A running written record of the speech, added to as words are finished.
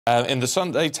in the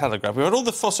Sunday Telegraph. We had all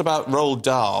the fuss about Roald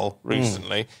Dahl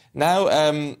recently. Now,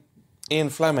 Ian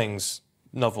Fleming's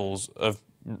novels have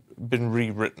been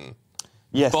rewritten.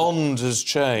 Yes. Bond has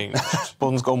changed.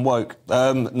 Bond's gone woke.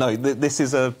 No, this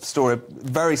is a story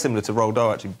very similar to Roald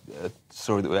Dahl, actually, a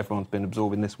story that everyone's been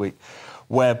absorbing this week,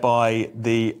 whereby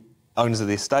the owners of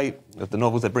the estate, of the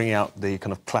novels, they're bringing out the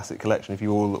kind of classic collection, if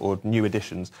you will, or new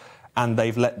editions, and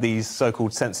they've let these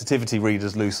so-called sensitivity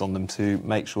readers loose on them to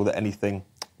make sure that anything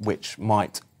which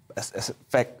might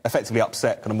effectively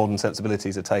upset kind of modern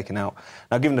sensibilities are taken out.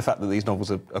 Now, given the fact that these novels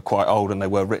are quite old and they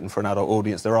were written for an adult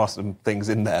audience, there are some things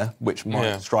in there which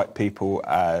might strike people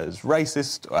as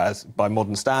racist, as by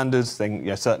modern standards,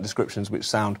 certain descriptions which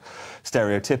sound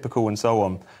stereotypical and so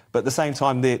on. But at the same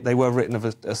time, they were written of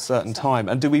a certain time.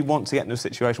 And do we want to get into a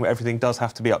situation where everything does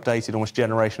have to be updated almost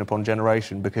generation upon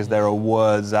generation because there are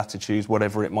words, attitudes,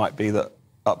 whatever it might be that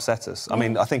upset us? I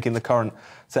mean, I think in the current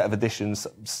set of editions,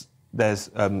 there's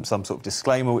some sort of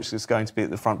disclaimer which is going to be at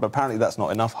the front, but apparently that's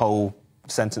not enough. Whole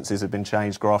sentences have been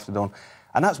changed, grafted on.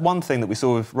 And that's one thing that we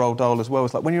saw with Roald Dahl as well,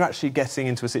 is like when you're actually getting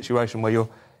into a situation where you're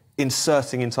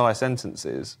inserting entire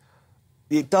sentences,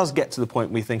 it does get to the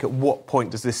point where you think, at what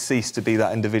point does this cease to be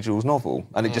that individual's novel?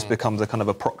 And it just becomes a kind of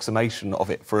approximation of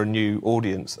it for a new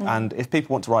audience. And if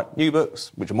people want to write new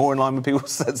books, which are more in line with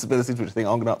people's sensibilities, which I think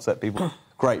aren't going to upset people,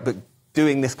 great. But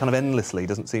doing this kind of endlessly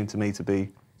doesn't seem to me to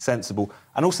be sensible.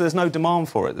 And also there's no demand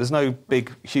for it. There's no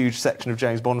big, huge section of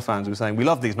James Bond fans who are saying, we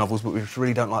love these novels, but we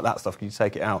really don't like that stuff, can you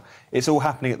take it out? It's all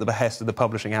happening at the behest of the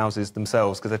publishing houses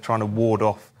themselves because they're trying to ward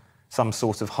off some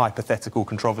sort of hypothetical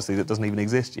controversy that doesn't even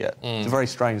exist yet. It's a very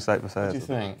strange state of affairs. What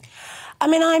do you think? I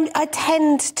mean, I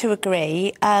tend to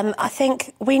agree. I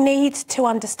think we need to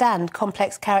understand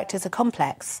complex characters are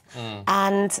complex.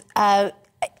 And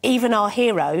even our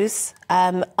heroes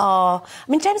are...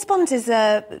 I mean, James Bond is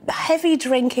a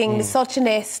heavy-drinking,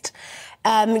 misogynist,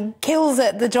 kills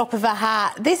at the drop of a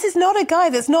hat. This is not a guy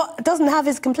doesn't have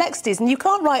his complexities, and you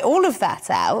can't write all of that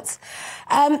out.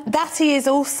 That he is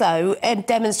also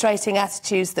demonstrating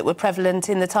attitudes that were prevalent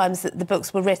in the times that the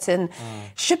books were written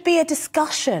should be a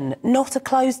discussion, not a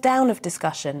closed down of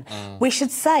discussion. We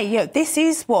should say, you know, this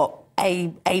is what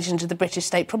an agent of the British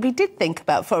state probably did think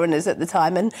about foreigners at the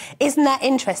time, and isn't that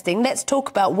interesting? Let's talk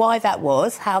about why that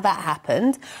was, how that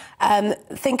happened,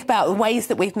 think about the ways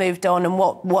that we've moved on and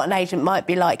what an agent might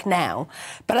be like now.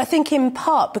 But I think in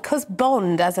part, because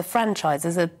Bond as a franchise,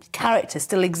 as a character,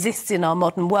 still exists in our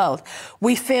modern world,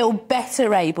 we feel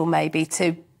better able maybe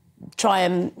to try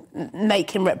and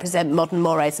make him represent modern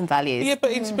mores and values. Yeah,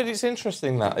 but it's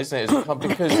interesting that, isn't it?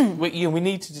 Because we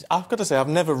need to... I've got to say, I've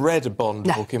never read a Bond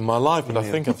book in my life, but I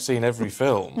think I've seen every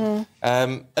film.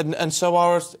 And so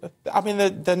I mean,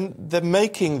 they're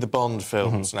making the Bond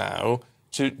films now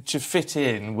to fit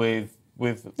in with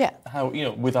how, you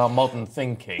know, with our modern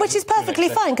thinking, which is perfectly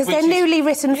fine because they're newly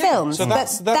written films. So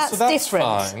that's different.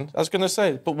 Fine. I was going to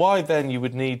say, but why then you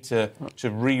would need to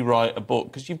rewrite a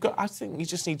book? Because I think you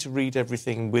just need to read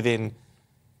everything within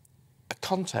a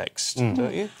context,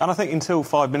 don't you? And I think until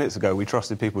 5 minutes ago, we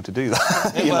trusted people to do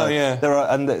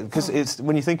that. Because it's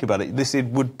when you think about it,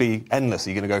 would be endless.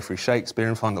 You're going to go through Shakespeare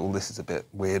and find that all this is a bit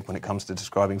weird when it comes to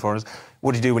describing foreigners.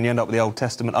 What do you do when you end up with the Old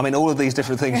Testament? I mean, all of these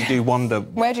different things, you do wonder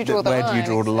where do you draw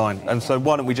the line? And so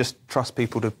why don't we just trust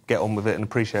people to get on with it and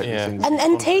appreciate these things?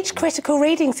 And teach critical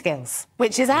reading skills,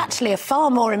 which is actually a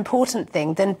far more important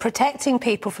thing than protecting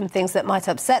people from things that might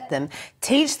upset them.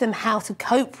 Teach them how to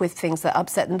cope with things that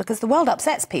upset them, because the world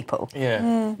upsets people.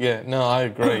 No, I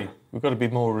agree. We've got to be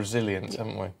more resilient,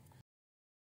 haven't we?